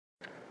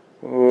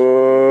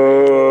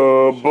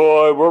Oh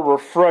boy, we're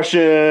refreshing.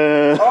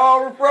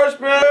 Oh,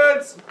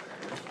 refreshments!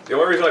 The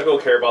only reason I people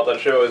care about that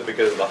show is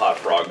because of the hot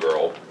frog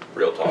girl.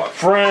 Real talk.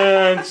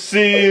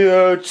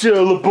 Francia,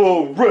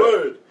 chillable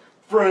red.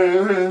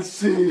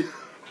 Francia,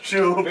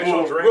 chillable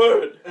Official drink.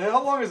 red. And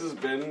how long has this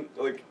been?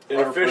 Like, in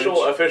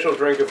Official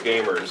drink of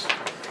gamers.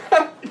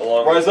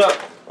 Rise up.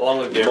 Along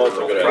with gamer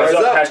girl. Rise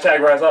up. Hashtag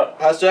rise up.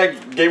 Hashtag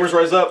gamers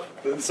rise up.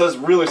 It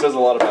really says a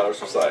lot about our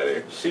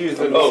society.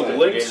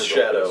 Link's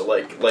shadow,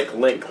 like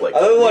Link, like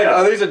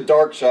I think it's a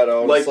dark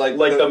shadow. Like- It's like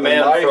like the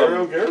man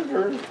from-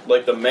 character.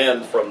 like the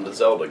man from the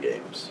Zelda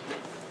games.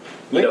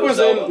 Link know was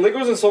Zelda.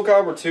 in Soul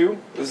Calibur 2.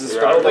 This is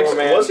Yeah, Spider Link-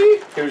 man. was he?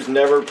 Who's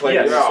never played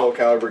Yes. a Soul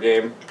Calibur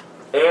game.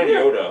 And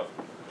Yoda.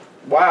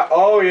 Wow.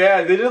 Oh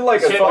yeah, they did like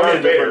a Sid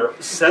fucking. Vader.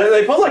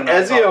 They put like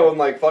Ezio in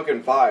like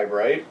fucking 5,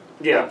 right?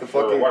 Yeah. Like the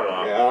fucking. why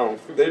not? Yeah, I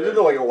don't. They did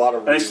like a lot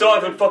of. And they still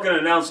haven't fucking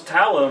announced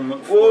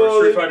Talon for Well,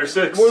 Street Fighter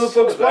 6. Where the fuck's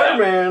What's that?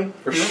 Spider-Man?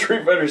 For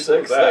Street Fighter 6,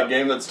 What's that? that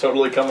game that's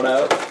totally coming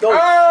out.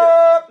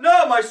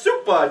 No, my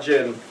soup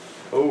budget.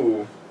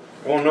 Ooh.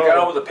 Oh no. Got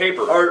over the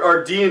paper.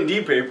 Our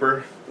D&D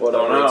paper. What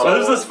Oh, no. So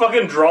there's this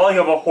fucking drawing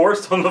of a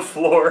horse on the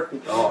floor.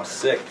 Oh,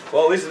 sick.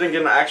 Well, at least it didn't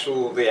get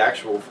the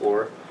actual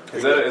floor.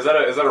 Is that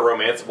a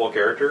romanceable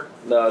character?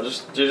 No, you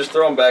just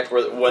throw them back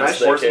where whence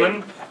they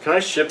Horseman? came. Can I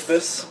ship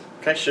this?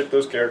 Can I ship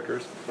those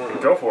characters?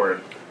 Go for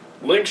it.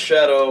 Link's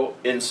Shadow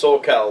in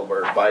Soul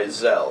Calibur by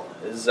Zell.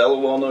 Is Zell a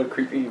well-known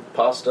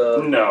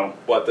creepypasta No.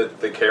 What,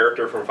 the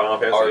character from Final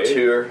Fantasy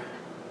VIII? R2?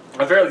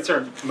 I'm fairly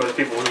certain most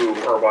people who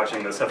are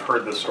watching this have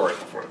heard this story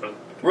before. But,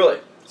 Really?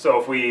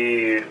 so if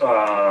we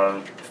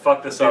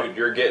fuck this up... Dude,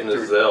 you're getting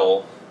a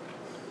Zell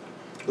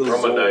from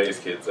a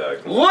 90s kid's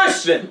act.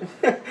 Listen!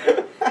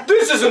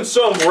 This isn't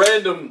some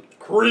random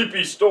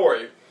creepy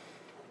story.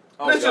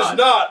 Oh, This God. is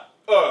not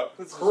a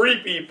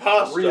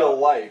creepypasta. Real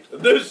life.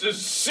 This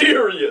is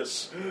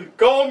serious.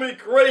 Call me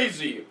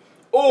crazy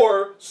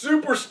or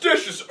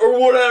superstitious or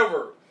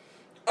whatever.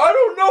 I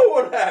don't know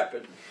what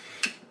happened,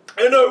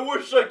 and I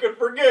wish I could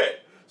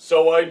forget.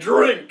 So I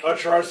drink. I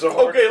try so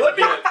hard. Okay, let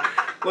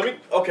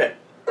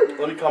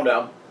me calm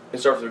down and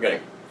start from the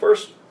beginning.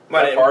 First,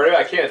 my name. Part of it,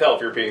 I can't tell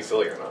if you're being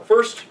silly or not.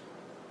 First,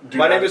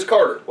 my name is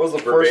Carter, What was the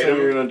first thing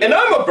Verbatim. you're gonna do?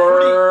 and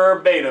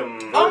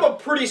Verbatim. I'm a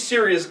pretty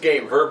serious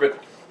gamer.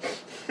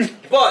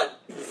 But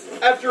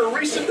after a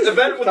recent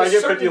event with Can I a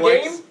get certain 50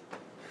 likes?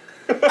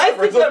 game, I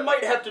think I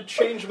might have to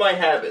change my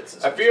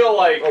habits. I feel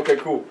like Okay,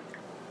 cool.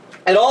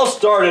 It all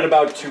started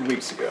about 2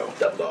 weeks ago.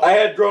 I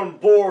had grown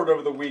bored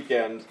over the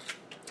weekend,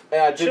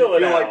 and I didn't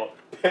Chilling feel out.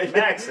 like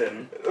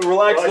Maxin.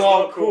 relaxing,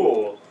 all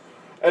cool.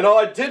 And all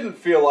I didn't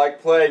feel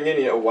like playing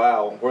any.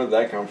 Wow, where did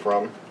that come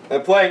from?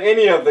 And playing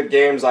any of the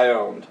games I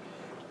owned,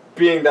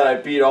 being that I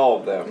beat all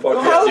of them. Fuck Well,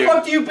 yeah, how the dude.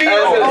 fuck do you beat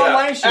As all a-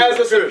 online as shooters?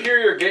 a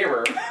superior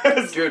gamer,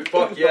 Dude,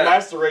 fuck The yeah.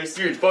 Master Race.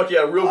 Dude, fuck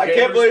yeah, real I gamers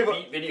can't believe-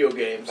 beat video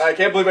games. I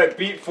can't believe I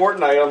beat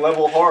Fortnite on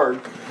level hard.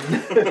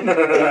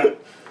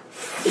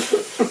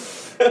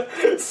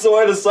 So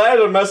I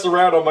decided to mess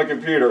around on my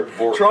computer,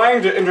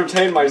 trying to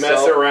entertain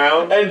myself. mess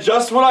around. And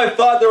just when I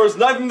thought there was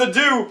nothing to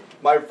do,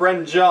 my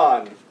friend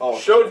John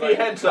Showed me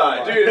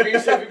hentai. Dude,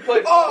 if you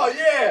play Oh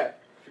yeah!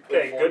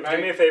 Okay, good. Do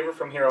me a favor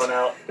from here on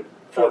out.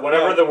 Fortnite.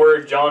 Whenever the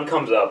word John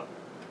comes up,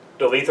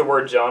 delete the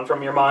word John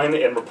from your mind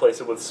and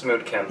replace it with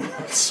Smootkin.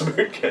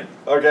 Smootkin.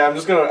 Okay, I'm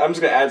just gonna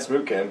add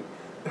Smootkin.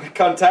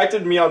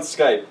 Contacted me on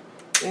Skype.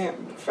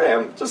 Damn,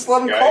 fam, just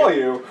let him Skype? call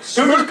you.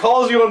 Who just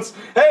calls you on?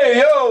 Hey,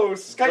 yo,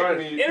 Skype Join-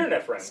 me.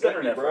 Internet friends. Skype me,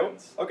 Internet bro.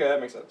 friends. Okay,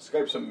 that makes sense.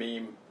 Skype's a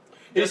meme.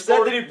 He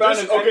said that he found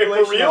an Okay, for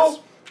emulation real? of-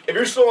 If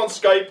you're still on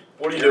Skype,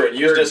 what are you doing? Use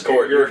You're-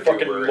 Discord. You're a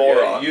fucking YouTuber.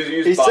 moron. Yeah,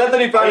 use He said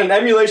that he found an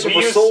emulation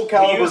for Soul We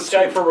Calibur use 2.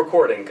 Skype for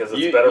recording because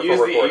it's better use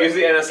for recording. use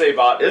the NSA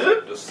bot. Is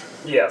it? Just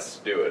Yes,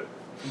 do it.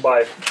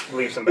 by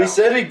leaps and He bounds.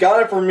 said he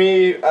got it for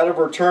me out of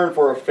return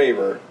for a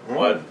favor.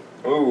 What?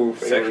 Ooh,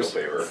 Sexual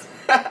favors.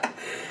 favor.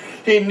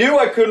 He knew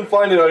I couldn't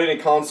find it on any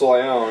console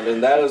I owned,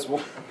 and that was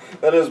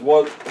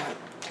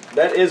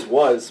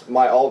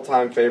my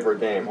all-time favorite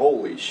game.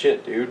 Holy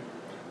shit, dude.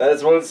 That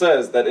is what it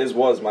says.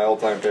 Was my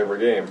all-time favorite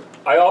game.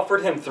 I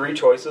offered him 3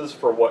 choices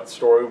for what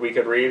story we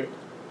could read.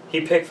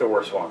 He picked the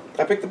worst one.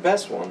 I picked the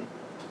best one.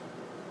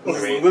 I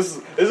mean- This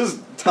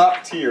is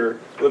top tier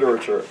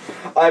literature.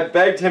 I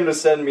begged him to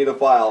send me the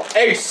file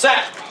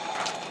ASAP.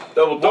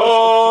 Double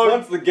dog.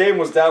 Once the game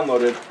was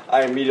downloaded,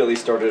 I immediately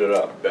started it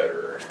up.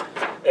 Better.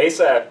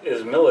 ASAP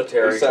is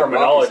military A$AP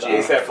terminology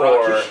Rocky style.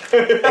 for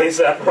A$AP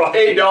ASAP Rocky.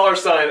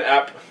 $8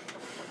 app.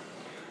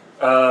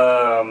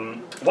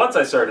 Once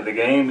I started the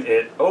game,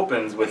 it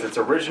opens with its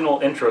original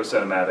intro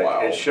cinematic.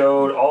 Wow. It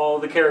showed all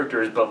the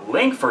characters, but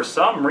Link for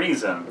some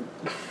reason.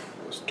 It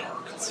was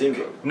dark. Seems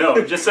No,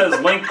 it just says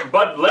Link,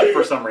 but Link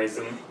for some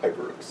reason.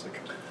 hyperrealistic.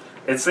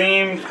 It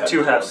seemed Had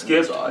to have blood in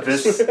skipped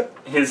his eyes.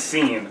 his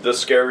scene. The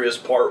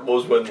scariest part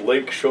was when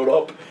Link showed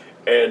up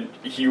and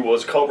he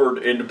was covered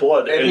in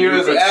blood. And he you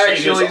was could see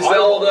his actually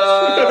eyeballs.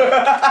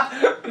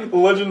 Zelda. The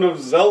Legend of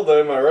Zelda,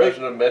 am I right?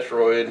 Legend of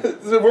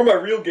Metroid. Where my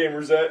real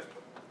gamers at?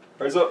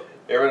 Rise up.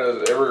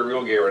 Every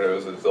real gamer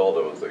knows that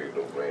Zelda was like,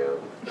 oh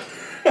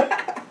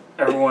man.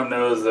 everyone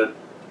knows that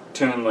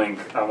Toon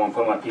Link, I won't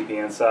put my PP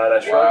inside. I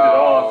shrugged it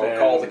off and...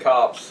 Call the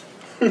cops.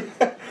 You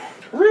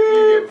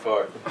give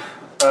a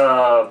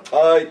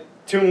fuck.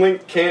 Toon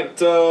Link can't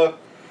Yeah,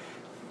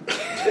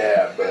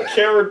 but...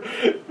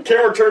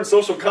 can't return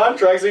social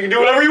contracts, so you can do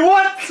whatever you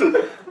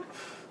want!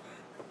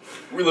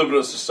 We live in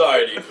a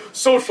society.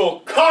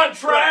 Social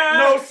contract!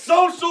 No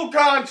social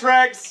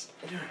contracts!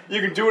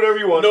 You can do whatever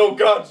you want. No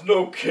gods,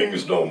 no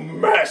kings, no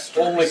masters.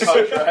 Only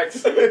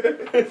contracts.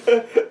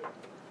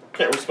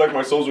 Can't respect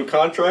my social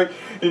contract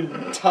in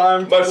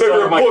time. My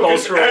favorite my book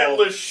is cultural-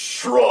 Atlas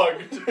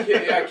Shrugged.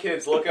 Yeah,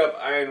 kids, look up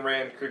Ayn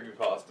Rand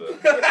Creepypasta.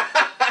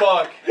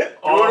 Fuck. You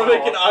want to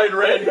make an Ayn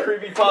Rand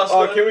creepypasta?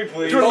 Oh, can we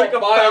please? Do you want to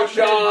make a Bioshock.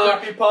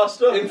 Fountain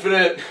creepypasta?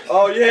 Infinite.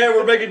 Oh yeah,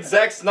 we're making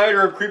Zack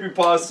Snyder of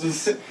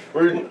creepypastas.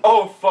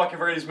 Oh fuck,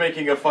 everybody's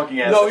making a fucking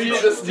ass. No, he's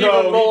the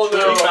Stephen Molyneux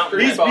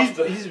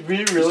creepypasta. He's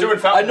really. doing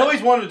I Fountain. know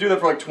he's wanted to do that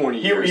for like 20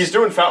 years. He's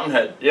doing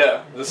Fountainhead.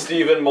 Yeah. The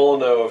Stephen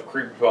Molyneux of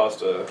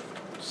creepypasta.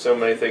 So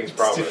many things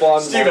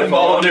promised. Stephen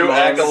Molyneux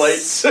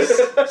acolytes.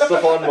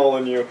 Stefan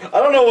Molyneux. I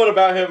don't know what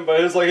about him, but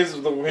his He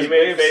way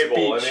made of Fable,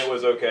 speech. and it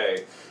was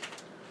okay.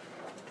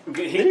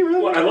 He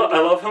really? I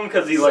love him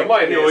because he like...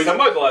 Somebody he always, the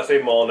last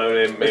name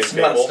Molyneux made It's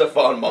not Fable.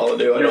 Stefan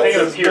Molyneux. I You're know. thinking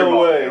of There's Peter no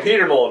Molyneux. way.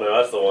 Peter Molyneux,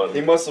 that's the one.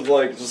 He must have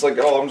like just like,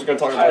 oh, I'm just gonna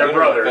talk about They're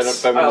brothers.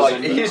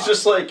 feminism. He's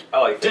just like, I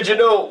like did you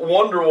know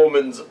Wonder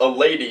Woman's a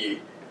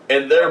lady,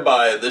 and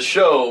thereby the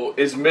show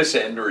is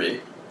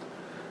misandry?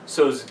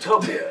 So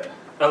Zootopia.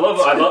 I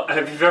love.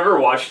 Have you ever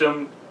watched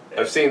him?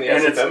 I've seen the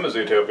And SFM of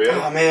Zootopia.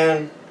 Oh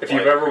man, If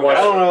you've ever watched,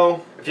 I don't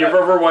know. If you've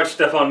ever watched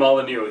Stefan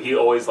Molyneux, he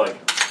always like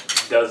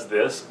does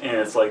this, and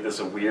it's like this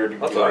weird,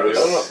 That's what I gross.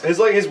 do. I don't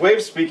know. His way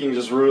of speaking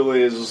just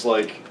really is just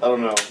like I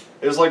don't know.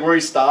 It's like where he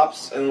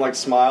stops and like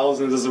smiles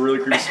and does a really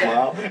creepy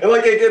smile, and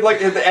like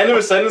like at the end of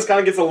a sentence kind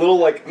of gets a little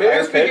like Maybe higher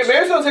it's because pitched.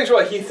 maybe some things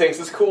where like, he thinks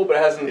it's cool, but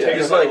hasn't taken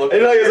He's the time like, to look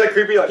and at like it. it's like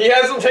creepy like He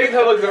hasn't taken the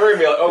time to look at the mirror and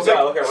be like, oh It's god,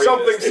 like, look, I read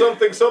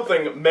something, this.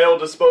 something, male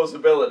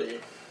disposability.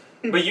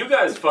 But you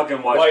guys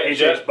fucking watch White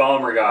H.H.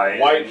 Bomber guy.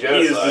 white He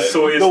is the genocide.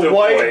 soyest the of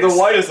white, boys. the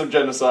whitest of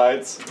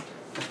genocides.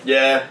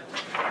 Yeah,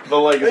 the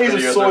Legacy He's a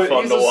videos soy, are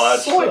fun he's to a watch.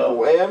 soy So.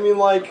 boy. I mean,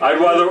 like I'd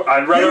rather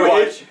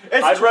watch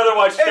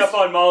it's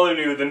Stefan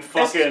Molyneux than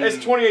fucking. It's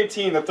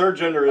 2018. The third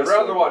gender is. I'd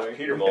rather soy watch boy.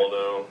 Peter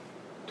Molyneux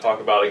talk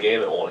about a game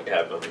that won't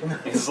happen.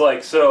 He's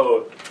like,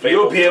 so Fable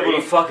you'll be able 3.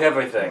 to fuck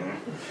everything.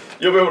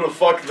 You'll be able to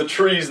fuck the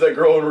trees that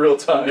grow in real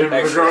time.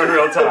 We're growing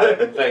real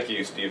time. Thank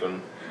you,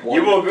 Stephen.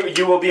 You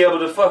will be able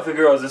to fuck the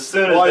girls as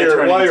soon as While they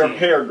turn your 18.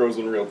 hair grows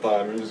in real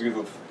time, you just get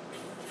the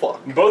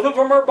fuck. Both of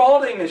them are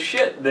balding as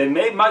shit. They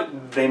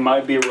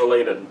might be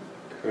related.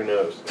 Who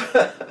knows?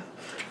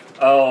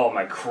 Oh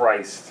my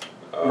Christ.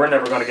 We're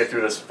never gonna get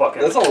through this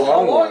fucking. That's a How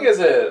long long one. is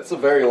it? It's a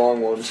very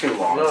long one. too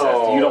long. No.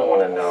 Seth. You don't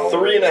want to know.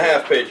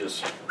 3.5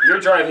 pages. You're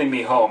driving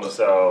me home,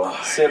 so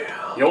Sip.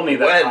 you'll need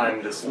that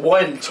When? time to.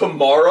 When?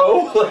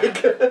 Tomorrow?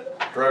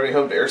 Like, Driving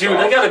home to Airsoft. Dude,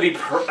 I gotta be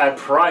at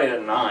Pride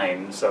at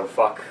 9, so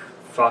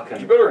fucking.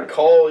 you better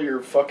call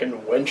your fucking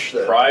wench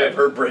that Pride. have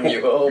her bring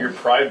you home. Your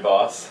pride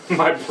boss.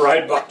 my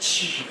Pride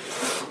box.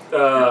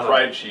 Your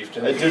pride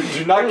chieftain.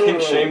 Do not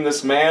kink shame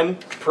this man.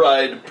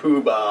 Pride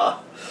poobah.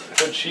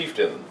 Good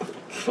chieftain.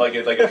 Like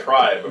a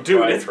tribe. A Dude,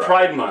 pride it's tribe.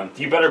 Pride Month.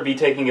 You better be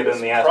taking it in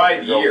the ass. Pride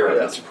with your year.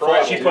 girlfriend. That's Yeah.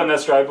 pride. She putting that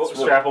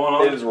strap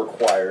on. It is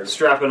required.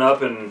 Strapping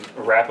up and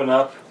wrapping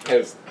up.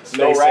 It's Stay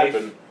no safe.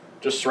 rapping,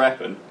 just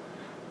strapping.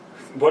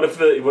 What if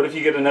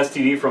you get an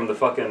STD from the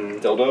fucking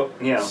Dildo.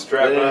 yeah?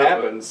 Strapping It up.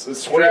 happens. It's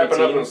Strapping up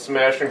 2018. and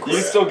smashing crap.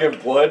 You still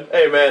get blood.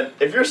 Hey man,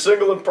 if you're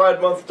single in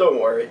Pride Month, don't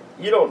worry.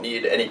 You don't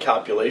need any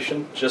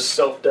copulation, just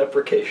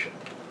self-deprecation.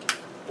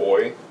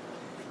 Boy.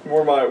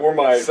 Where my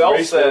race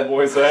Self-cessed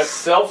boys at?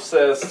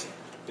 Self-cessed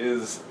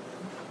is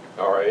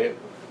alright.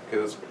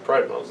 Because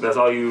Pride Month. That's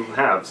all you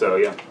have. So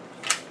yeah.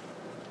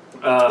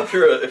 If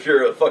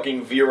you're a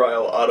fucking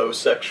virile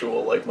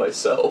autosexual like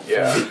myself.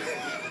 Yeah.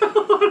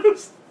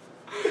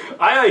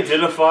 I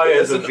identify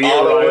as a an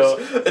virile.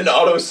 an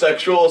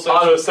autosexual, so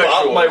I just Autosexual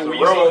pop my is a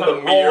weasel in the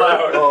roll mirror.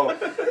 out.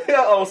 Oh,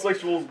 yeah,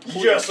 homosexual.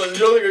 Yes, and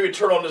the only thing I can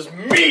turn on is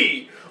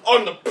me!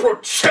 I'm the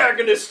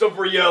protagonist of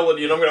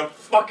reality, and I'm gonna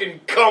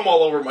fucking come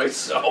all over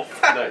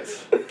myself.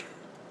 Nice.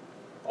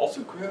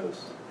 Also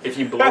gross. If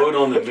you blow it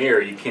on the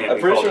mirror, you can't. I'm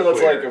be pretty called sure that's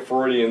queer. like a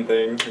Freudian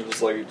thing. It's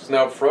just like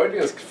Now, Freud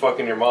is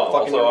fucking your mom. Fucking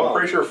Also, your I'm mom.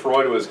 pretty sure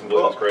Freud was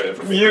completely discredited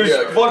for you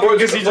fucking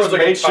because he just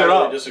made shit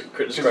up.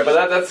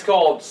 But that's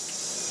called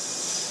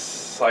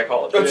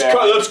psychology.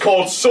 That's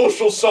called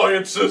social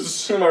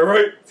sciences. Am I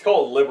right? It's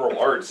called liberal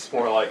arts.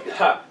 More like,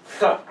 ha,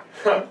 ha.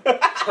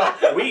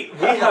 We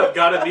have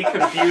got to be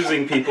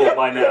confusing people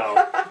by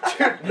now.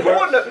 No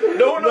one knows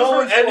where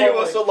one's any of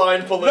following. us align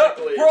No,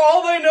 politically. for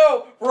all they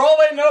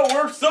know,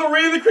 we're still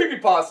reading the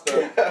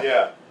creepypasta.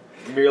 Yeah.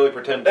 Merely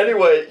pretending.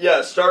 Anyway,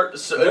 yeah,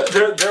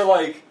 They're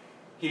like,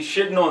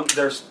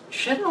 they're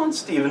shitting on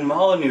Stephen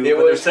Molyneux, It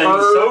but they're was saying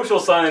her- social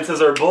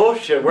sciences are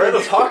bullshit. Where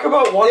the Talk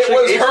about watching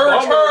it was H. her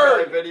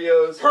Bomber turn.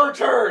 Videos. Her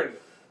turn!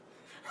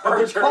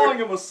 They're calling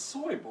him a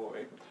soy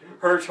boy.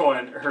 her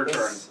turn.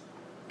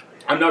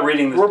 I'm not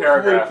reading this We're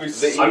paragraph.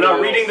 politically I'm not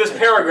emails. reading this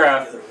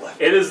paragraph.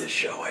 It is.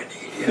 show. I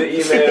need you. The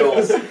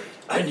emails.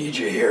 I need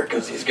you here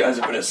because these guys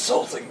have been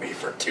insulting me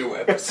for 2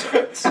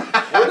 episodes.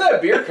 Where'd that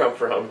beer come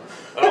from?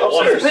 I don't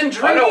want Upstairs. it. Been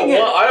drinking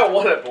I don't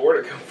want it, but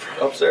where'd it come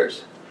from?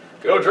 Upstairs.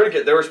 Go drink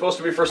it. They were supposed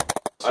to be first.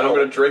 I'm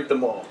gonna drink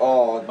them all.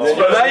 Oh, Oh,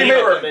 now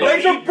you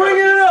makes him bring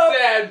it up.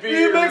 Sad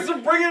beer. He makes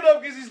him bring it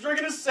up because he's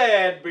drinking a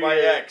sad beer. My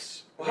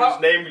ex, How-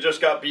 whose name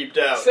just got beeped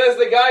out. Says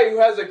the guy who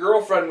has a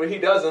girlfriend when he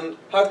doesn't.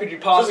 How could you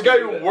This is possibly? the guy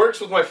do who that?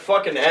 works with my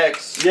fucking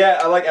ex.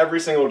 Yeah, I like every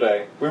single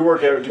day. We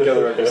work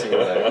together every single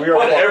day. We are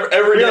What,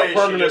 every we day are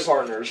permanent she just,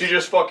 partners. She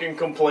just fucking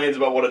complains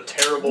about what a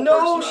terrible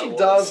no, person I she was.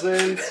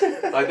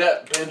 doesn't. Like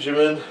that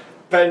Benjamin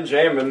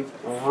Benjamin.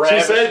 She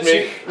ravished said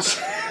me she.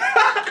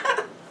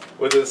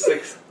 with his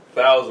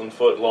 6,000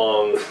 foot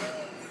long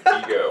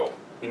ego.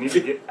 We need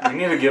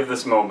to give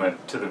this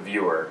moment to the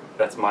viewer.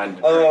 That's mine.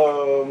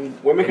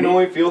 Women can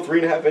only feel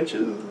 3.5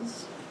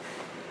 inches.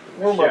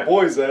 Where are my Yeah.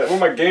 boys at? Where are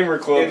my gamer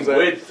clubs In at?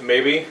 width,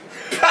 maybe.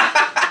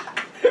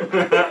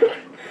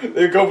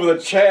 They go for the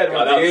Chad with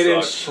God, the that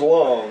 8-inch sucks.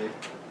 schlong.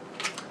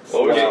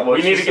 What was Wow. it? What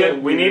we she need to said?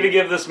 give. We need to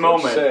give this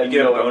moment. said- You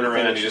get a know boner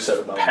everything and you she just said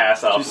about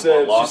pass out. She from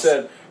said, loss.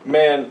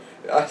 man,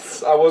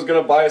 I was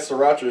gonna buy a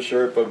Sriracha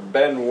shirt, but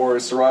Ben wore a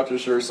Sriracha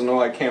shirt, so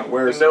no, I can't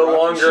wear a No Sriracha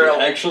longer shirt. Did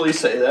she actually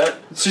say that?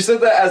 She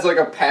said that as like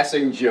a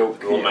passing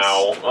joke.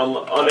 Lamau. I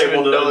don't Unable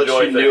even to know that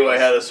enjoy she knew I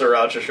things. had a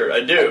Sriracha shirt. I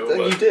do. You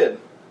But did.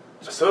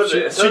 So does She,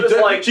 it. So does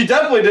like. she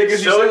definitely did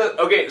because So she does, said.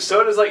 okay.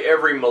 So does like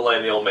every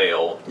millennial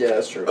male. Yeah,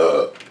 that's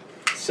true.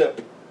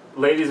 Sip.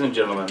 Ladies and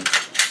gentlemen,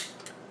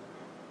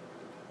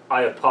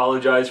 I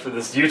apologize for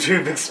this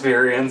YouTube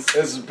experience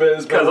It's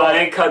because I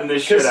ain't cutting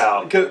this shit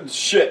out.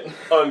 Shit.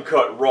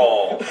 Uncut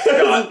raw.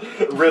 Scott.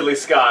 Ridley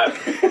Scott.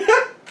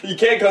 You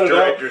can't cut it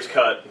out. Director's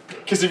cut.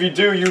 Because if you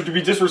do, you'd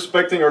be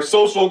disrespecting our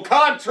social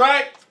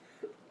contract.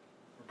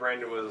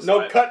 Brandon was a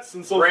No cy- cuts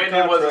in social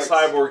Brandon contracts. was a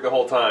cyborg the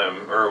whole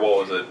time, or what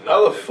was it?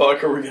 how the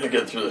fuck are we gonna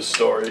get through this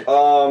story?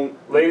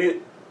 Lady,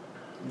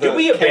 the do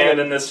we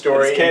abandon this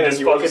story It's canon. and just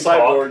You was a fucking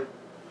talk? cyborg.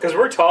 Because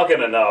we're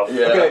talking enough.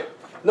 Yeah. Okay.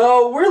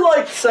 No, we're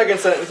like second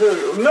sentence.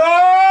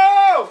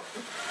 No!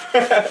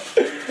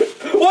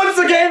 Once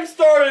the game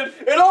started,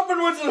 it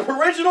opened with an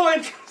original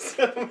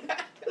intro.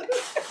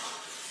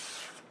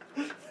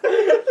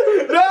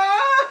 No!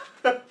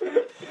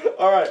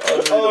 Alright.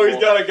 Oh,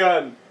 he's got a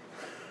gun.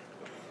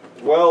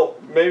 Well,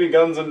 maybe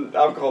guns and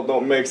alcohol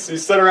don't mix.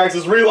 His center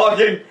axis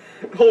relocking.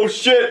 Oh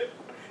shit.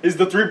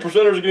 The 3%ers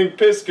are getting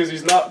pissed because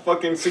he's not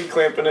fucking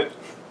C-clamping it.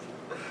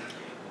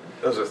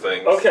 Those are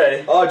things.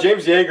 Okay.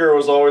 James Yeager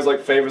was always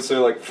like famously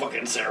like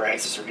fucking center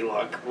axis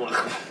relock.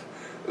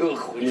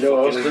 You know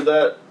who else did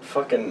that?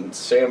 Fucking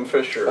Sam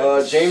Fisher.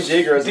 James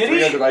Yeager has a Did he?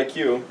 300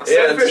 IQ.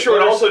 Sam Yeah, Fisher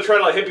would it's- also try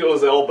to like hit people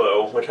with his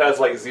elbow, which has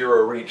like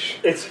zero reach.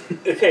 It's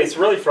okay. It's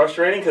really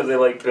frustrating because they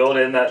like build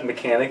in that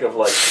mechanic of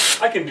like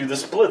I can do the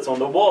splits on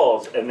the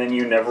walls, and then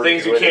you never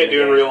Things do you it can't the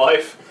do in game. real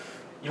life.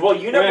 Well,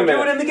 you Wait never a do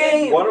minute. it in the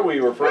game. What are we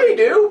Yeah, referring you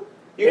do.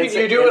 You It's-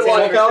 can do it's it in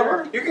like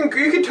Caliber? You can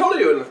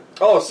totally do it.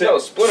 Oh, No,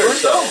 Splinter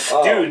Cell.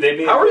 Oh. Dude, they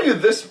made How are you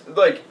this,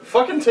 like,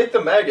 fucking take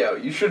the mag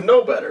out. You should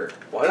know better.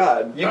 What?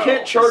 God. You No.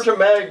 can't charge a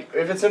mag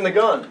if it's in the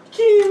gun.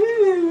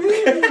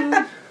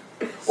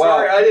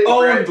 Sorry, I didn't.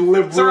 Owned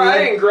liberal. Sorry, I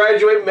didn't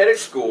graduate medic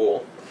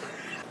school.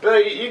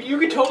 But you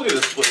could totally do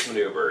the split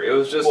maneuver. It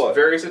was just What?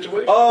 very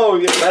situational. Oh,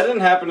 yeah, that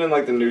didn't happen in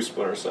like the new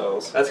Splinter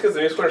Cells. That's because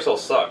the new Splinter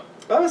Cells suck.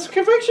 His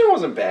conviction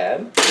wasn't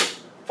bad.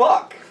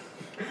 Fuck.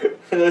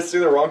 Did I see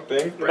the wrong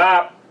thing?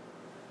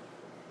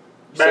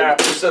 Bap.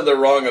 You said the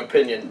wrong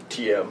opinion,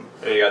 TM.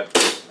 And you got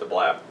the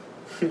blap.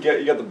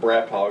 You got the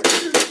brat hog.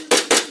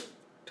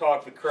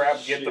 Talk the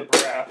crap, get the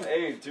brap.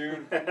 Hey,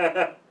 dude.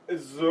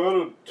 Is that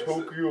a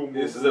Tokyo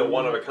movie? This is a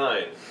one of a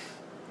kind.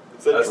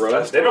 Is that That's- drugs?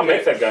 that's- They don't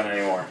make that gun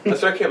anymore.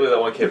 That's why I can't believe that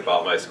one kid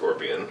bought my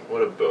Scorpion.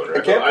 What a boner. I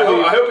can't I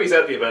believe- hope he's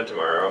at the event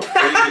tomorrow.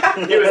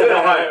 He was in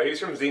Ohio. He's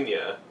from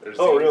Xenia. Or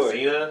Oh, really?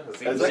 Xena?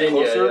 Is that Xenia,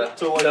 closer yeah.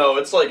 to like... No,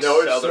 it's like No,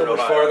 it's so southern much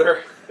Ohio.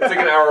 farther. It's like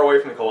an hour away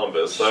from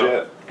Columbus. So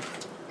Shit.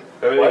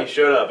 I mean, What? he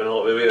showed up and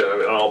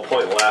I'll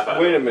point and laugh at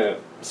Wait a him.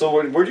 minute. So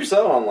where'd you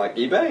sell it on? Like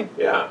eBay?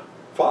 Yeah,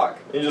 Fuck.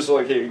 You just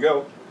like, here you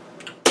go.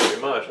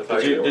 pretty much. That's how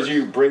Did eBay works.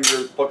 you bring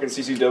your fucking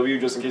CCW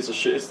just in case the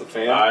shit hits the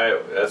fan?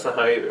 That's not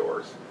how eBay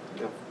works.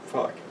 Yeah,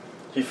 fuck.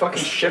 He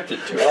fucking shipped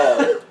it to me.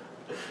 Oh.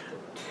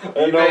 I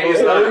didn't know eBay if it was-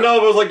 is I not- didn't know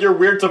if it was like your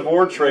weird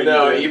Tavor trade.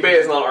 No, you did. eBay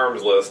is not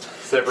arms list.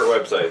 Separate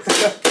websites.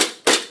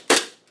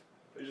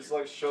 You just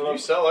like showed Can up. you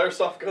sell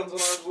airsoft guns on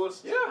arms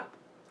list? Yeah.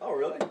 Oh,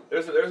 really?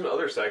 There's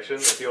another section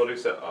if people do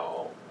so.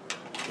 Oh,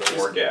 no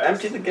more gas.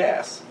 Empty the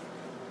gas.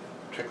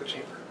 Check the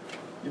chamber.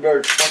 You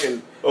better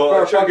fucking. Oh,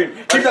 better fucking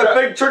keep that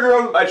big trigger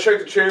on. I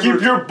checked the chamber.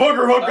 Keep your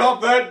booger hook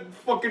off that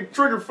fucking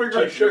trigger finger.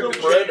 I checked the,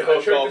 bread I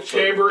hook checked off the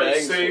chamber. the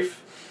It's bang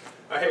safe.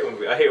 I hate when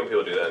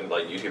people do that in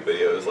like YouTube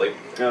videos. Like,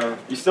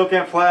 You still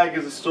can't flag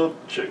because it's still.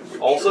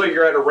 also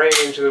you're at a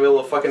range in the middle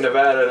of fucking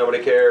Nevada.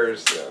 Nobody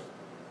cares. Yeah.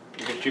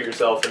 You could shoot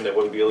yourself and it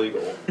wouldn't be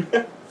illegal.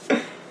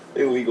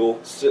 Illegal.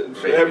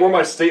 Hey, where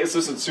my state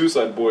assisted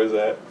suicide boys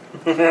at?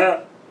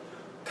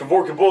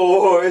 Kavorka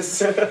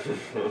boys.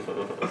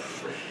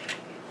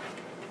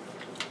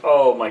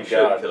 Oh my You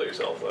shouldn't god. kill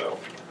yourself though.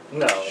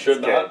 No. Should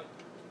it's not.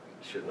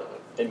 Should not.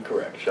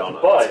 Incorrect. Shall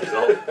not.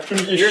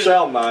 But- You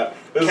shall not.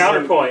 This is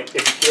Counterpoint,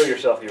 if you kill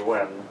yourself, you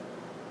win.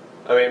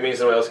 I mean, it means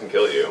somebody else can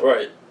kill you.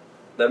 Right.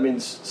 That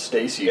means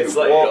Stacy, It's who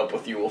like- broke up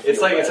with you, will feel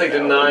it's like bad now.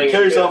 denying- You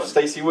kill yourself,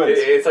 Stacy wins.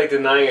 It's like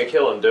denying a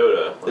kill in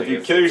Dota. Like, If you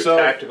it's- kill it's yourself,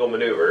 a tactical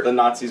maneuver. The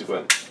Nazis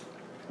win.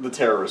 The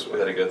terrorists Is that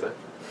win. a good thing?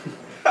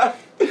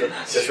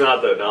 It's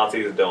not the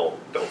Nazis. Don't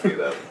be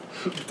them.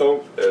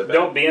 Don't. They're bad.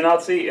 Don't be a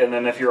Nazi, and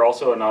then if you're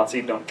also a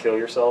Nazi, don't kill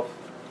yourself.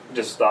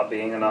 Just stop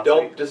being a Nazi.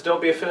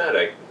 Don't be a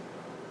fanatic.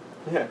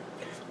 Yeah.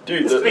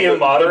 Dude, Just be a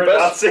moderate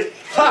best- Nazi.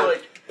 Ha!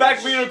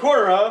 Back me in a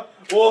corner, huh?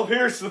 Well,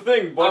 here's the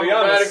thing, buddy.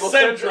 I'm a radical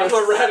centrist.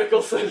 I'm a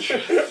radical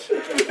centrist.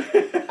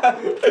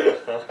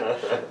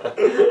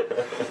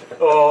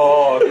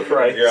 Oh,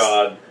 Christ.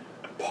 God,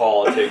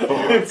 politics.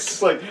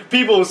 It's like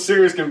people with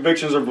serious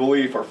convictions or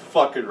belief are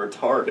fucking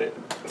retarded.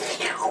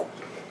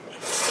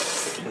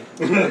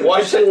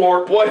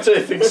 Why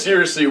take things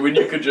seriously when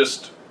you could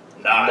just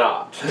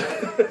Not.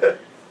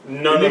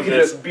 None You of can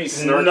this, just be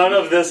snarky. none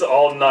of this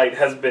all night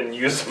has been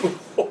useful.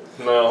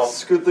 No.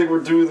 It's a good thing we're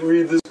doing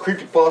read this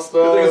creepypasta.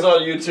 Good thing it's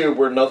on YouTube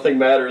where nothing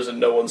matters and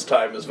no one's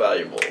time is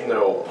valuable.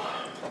 No.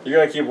 You're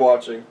gonna keep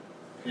watching.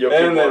 You'll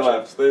And keep they watching.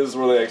 left. This is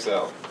where they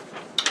excel.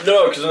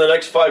 No, because in the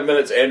next 5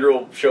 minutes, Andrew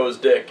will show his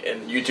dick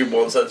and YouTube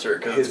won't censor it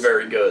because it's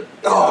very good.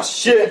 Oh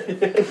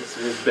shit!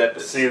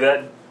 See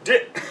that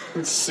dick?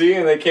 See,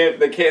 and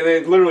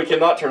they literally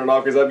cannot turn it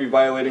off because that'd be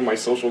violating my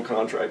social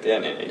contract. Yeah,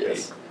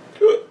 Yes.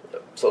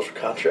 Social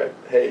contract.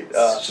 Hey,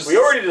 We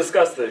already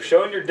discussed this.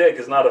 Showing your dick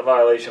is not a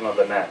violation of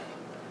the net.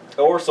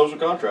 Or social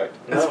contract.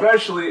 No.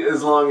 Especially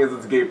as long as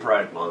it's Gay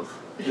Pride Month.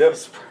 Yep.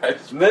 And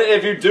then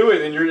if you do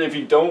it and if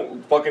you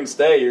don't fucking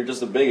stay, you're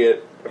just a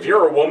bigot. If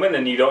you're a woman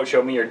and you don't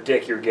show me your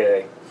dick, you're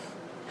gay.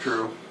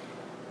 True.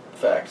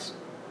 facts.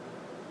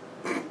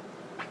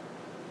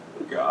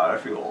 God, I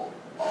feel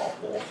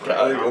awful.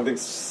 I think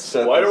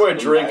Seth Why do I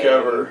is drink mad.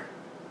 ever?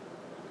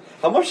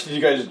 How much did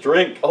you guys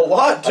drink? A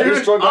lot, I dude.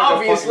 just drunk like a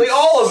Obviously, fucking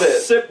all of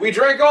it. sip. We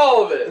drank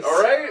all of it.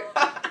 All right.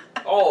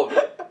 All of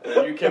it. And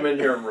then you came in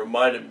here and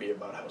reminded me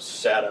about how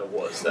sad I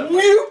was that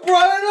night. You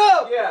brought it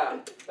up. Yeah.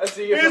 That's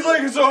the. He's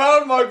like, so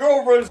how'd my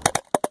girlfriend,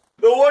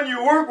 the one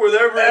you work with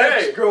every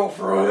day?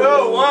 Ex-girlfriend.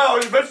 Oh wow,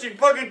 I bet she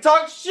fucking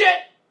talks shit.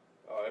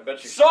 Oh, I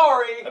bet you.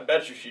 Sorry. I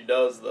bet you she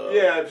does though.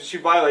 Yeah, she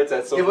violates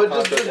that social Yeah, but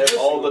contract just-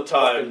 all the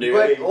time, dude.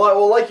 But,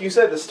 well, like you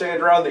said, to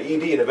stand around the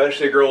ED, and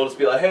eventually a girl will just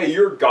be like, "Hey,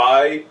 you're a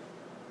guy.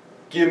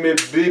 Give me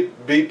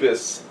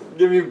beepus,"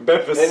 Give me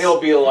Beppis. and he'll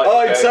be like,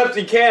 Oh, except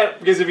he can't,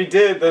 because if he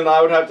did, then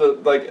I would have to,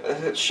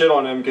 like, shit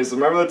on him, because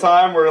remember the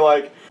time where,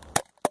 like,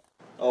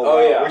 Oh, wow,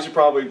 yeah. we should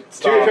probably To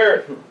stop. be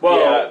fair, Well,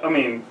 yeah, I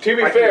mean, To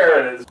be I can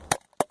fair- kinda-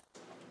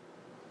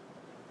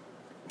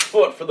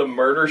 What, for the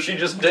murder she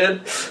just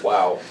did?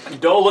 wow.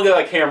 don't look at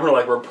that camera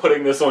like we're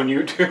putting this on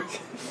YouTube.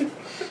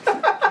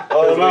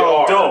 Oh,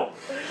 no. Don't.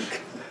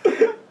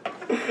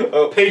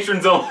 Oh.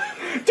 Patrons only.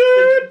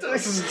 Dude!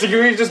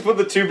 Can we just put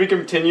the to be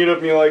continued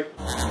of me, like...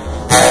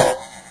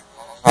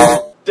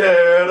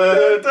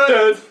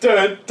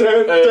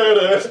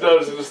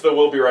 Just the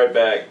 "We'll be right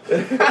back"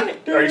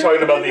 Are you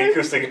talking about the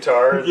acoustic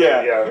guitar?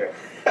 Yeah. Yeah, okay.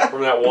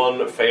 from that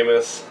one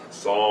famous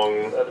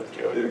song. That is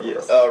JoJo.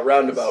 Yes.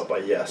 Roundabout by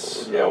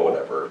yes. Yeah,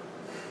 whatever.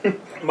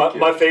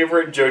 My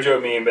favorite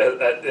JoJo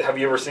meme, have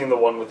you ever seen the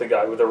one with the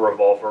guy with a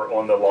revolver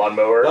on the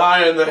lawnmower?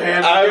 I am the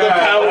hand I am the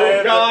power I am of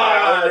the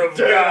God. power of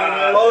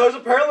God. Oh, there's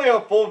apparently a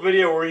full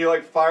video where he,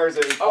 like, fires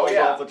it and Oh, falls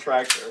yeah. off the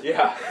tractor.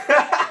 Yeah.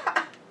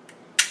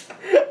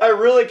 I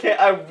really can't,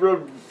 I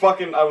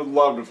would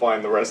love to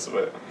find the rest of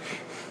it.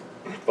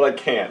 But I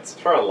can't. It's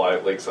probably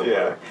live link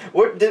somewhere. Yeah.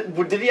 What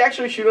did he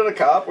actually shoot at a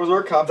cop? Was there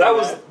a cop? That in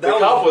was The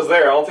cop was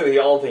there. I don't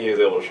think he was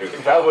able to shoot the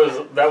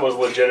cop. that was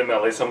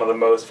legitimately some of the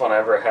most fun I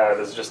ever had.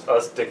 Is just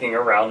us dicking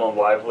around on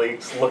live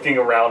leaks, looking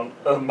around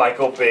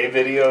Michael Bay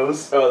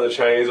videos. Oh, the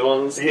Chinese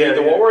ones? Yeah,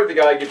 The yeah. one where the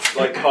guy gets,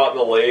 like, caught in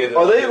the lathe.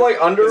 Are they, like,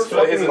 under His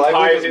fucking entire-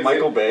 live his-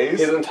 Michael Bay's?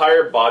 His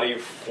entire body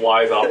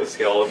flies off the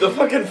skeleton. The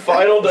fucking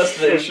Final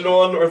Destination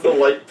one with the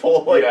light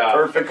pole, like, Yeah.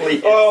 perfectly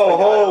hits Oh, the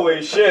guy.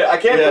 holy shit. I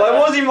can't, Yeah. that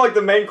wasn't even, like,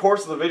 the main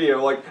course of the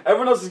video. Like,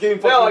 everyone else is getting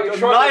fucking a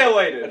truck,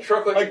 annihilated. A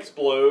truck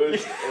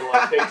explodes and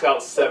like takes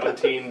out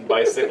 17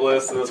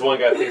 bicyclists, and this one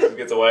guy thinks he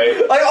gets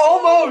away. Like,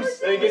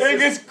 almost! And And it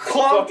gets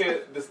clumped. fucking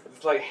it's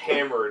like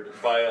hammered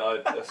by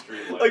a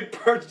street light. Like,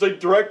 perched, like,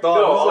 direct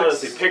on. no,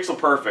 It's honestly, pixel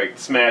perfect,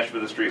 smashed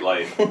with a street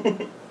light.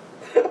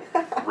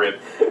 Rip.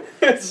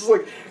 it's just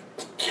like,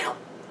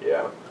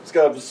 Yeah. it's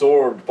got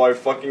absorbed by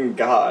fucking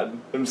God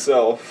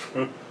himself.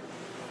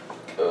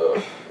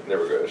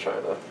 Never go to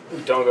China.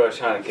 Don't go to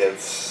China,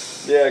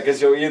 kids. Yeah,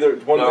 because you'll either,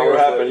 one No, thing will worth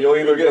happen. it. You'll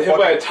either get hit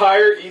by a fucking...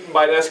 tire, eaten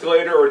by an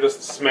escalator, or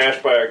just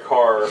smashed by a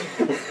car.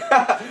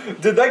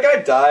 Did that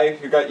guy die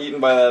who got eaten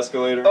by the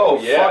escalator? Oh,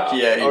 Yeah. fuck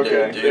yeah, he Okay.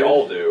 did, dude. They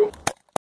all do.